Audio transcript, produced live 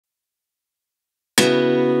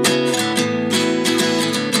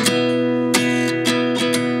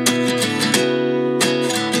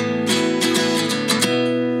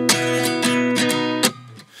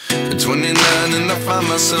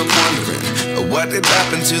what did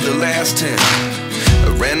happen to the last 10? I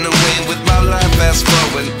ran away with my life, fast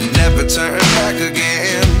forward, never turn back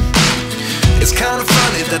again. It's kinda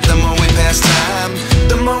funny that the more we pass time,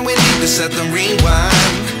 the more we need to set the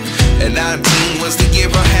rewind. And 19 was the year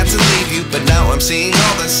I had to leave you, but now I'm seeing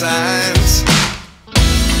all the signs.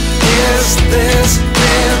 Is this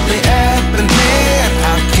really happening?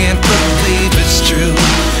 I can't believe it's true.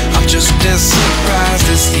 I'm just as surprised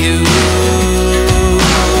as you.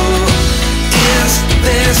 Is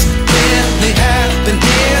this really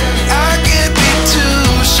happening? I can't be too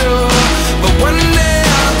sure, but one day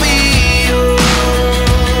I'll be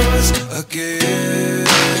yours again.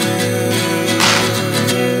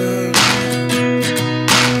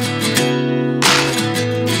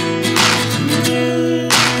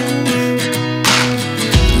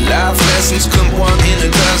 Life lessons come one in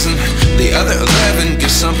a dozen. The other 11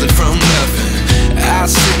 get something from nothing. I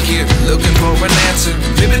sit here looking for an answer.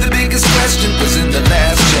 Maybe the biggest question was in the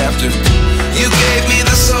last chapter. You gave me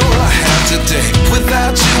the soul I have today.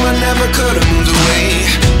 Without you I never could have moved away.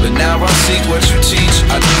 But now I see what you teach.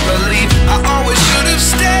 I do believe I always should have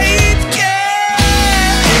stayed.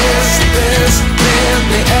 Yeah. Is this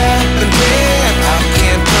really happening? I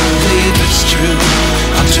can't believe it's true.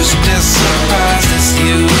 I'm just as surprised as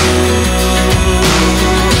you.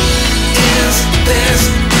 Is this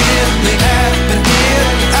really happening?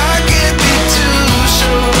 I can't be too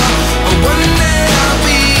sure, but one day I'll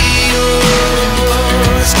be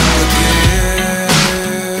yours again.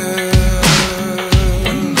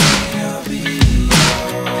 One day I'll be yours.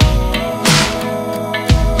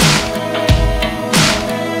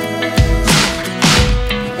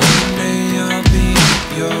 One day I'll be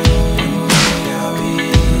yours.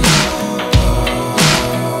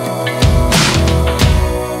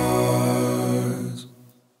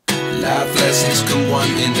 Life lessons come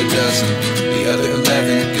one in a dozen. The other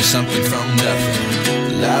 11 get something from nothing.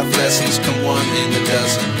 Life lessons come one in a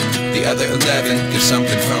dozen. The other 11 get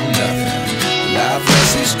something from nothing. Life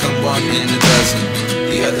lessons come one in a dozen.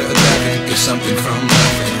 The other 11 get something from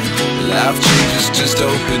nothing. Life changes just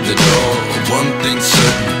open the door. One thing's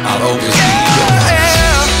certain, I'll always be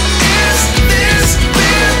yours. Is this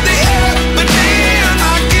really happening?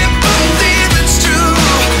 I can't believe it's true.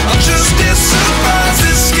 I'm just as surprised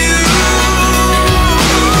as you.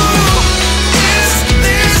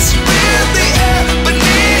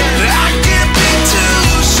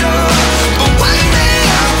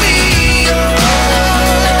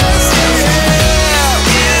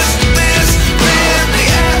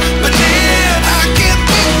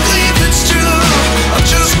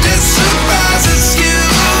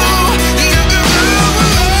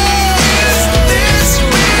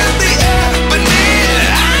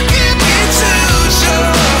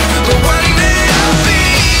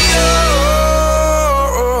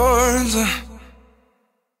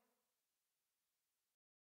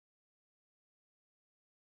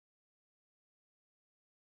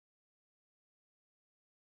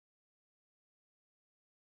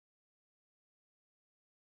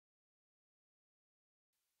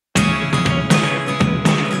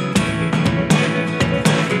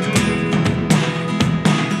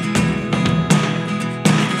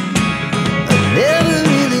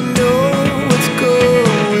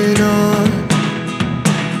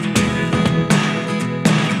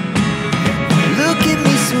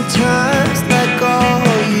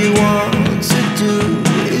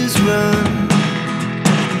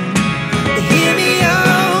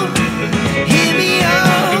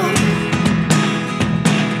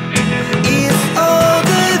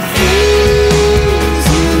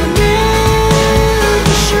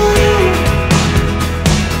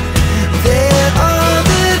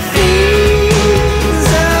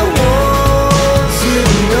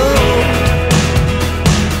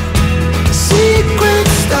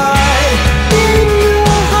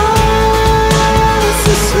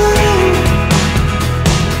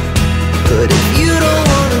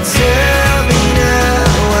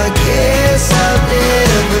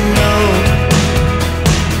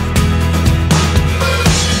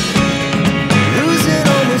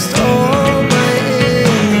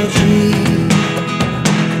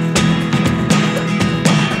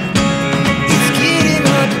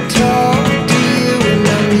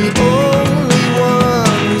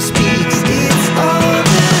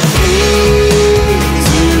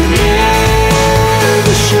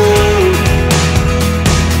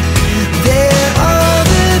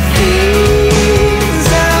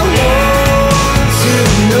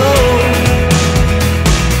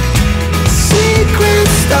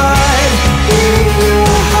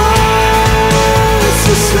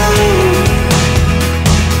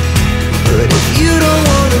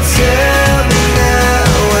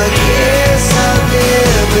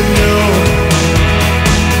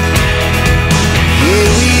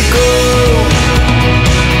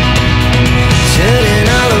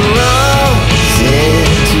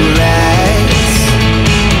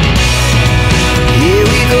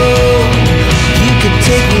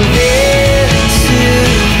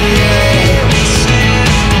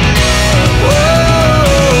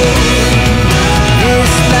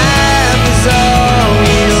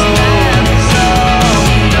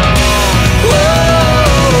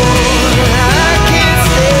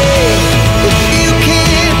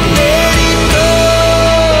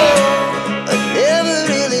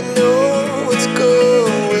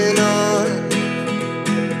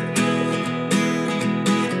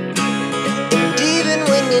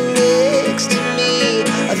 you're next to me,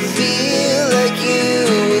 I feel like you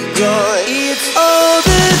were gone. It's all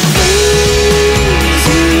the things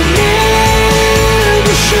you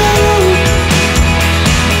never show.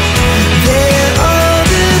 They're all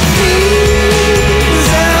the things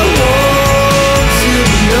I want to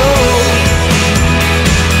know.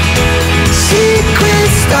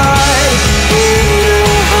 Secrets start in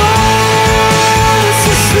the heart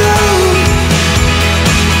so slow.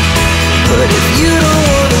 But if you don't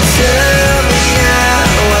wanna tell me now,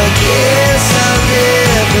 I guess I'll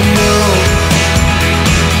never know.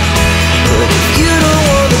 But if you don't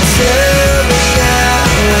wanna tell me now,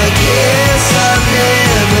 I guess I'll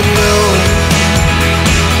never know.